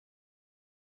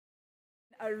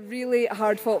A really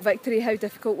hard-fought victory. How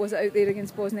difficult was it out there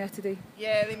against Bosnia today?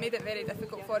 Yeah, they made it very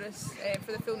difficult for us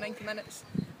for the full 90 minutes.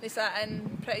 They sat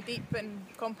in pretty deep and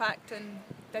compact and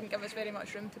didn't give us very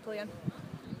much room to play in.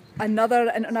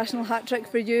 Another international hat-trick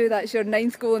for you. That's your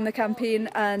 9th goal in the campaign,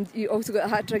 and you also got a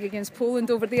hat-trick against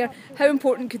Poland over there. How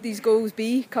important could these goals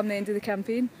be come the end of the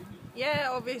campaign? Yeah,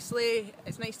 obviously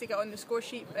it's nice to get on the score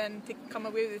sheet and to come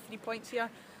away with the 3 points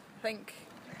here. I think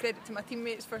credit to my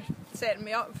teammates for setting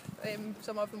me up.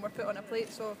 Some of them were put on a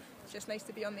plate, so it's just nice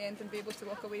to be on the end and be able to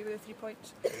walk away with the 3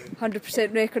 points.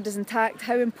 100% record is intact.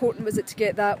 How important was it to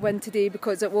get that win today,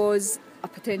 because it was a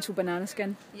potential banana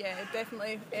skin? Yeah,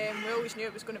 definitely. We always knew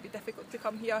it was going to be difficult to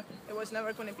come here. It was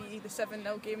never going to be the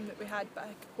 7-0 game that we had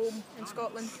back home in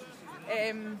Scotland.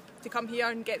 To come here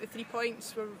and get the 3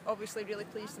 points, we're obviously really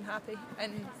pleased and happy,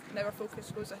 and now our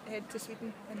focus goes ahead to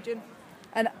Sweden in June.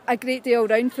 And a great day all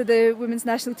round for the women's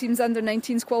national teams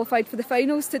under-19s qualified for the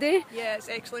finals today. Yeah, it's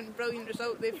excellent, brilliant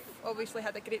result. They've obviously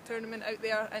had a great tournament out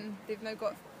there and they've now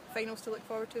got finals to look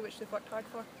forward to, which they've worked hard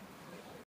for.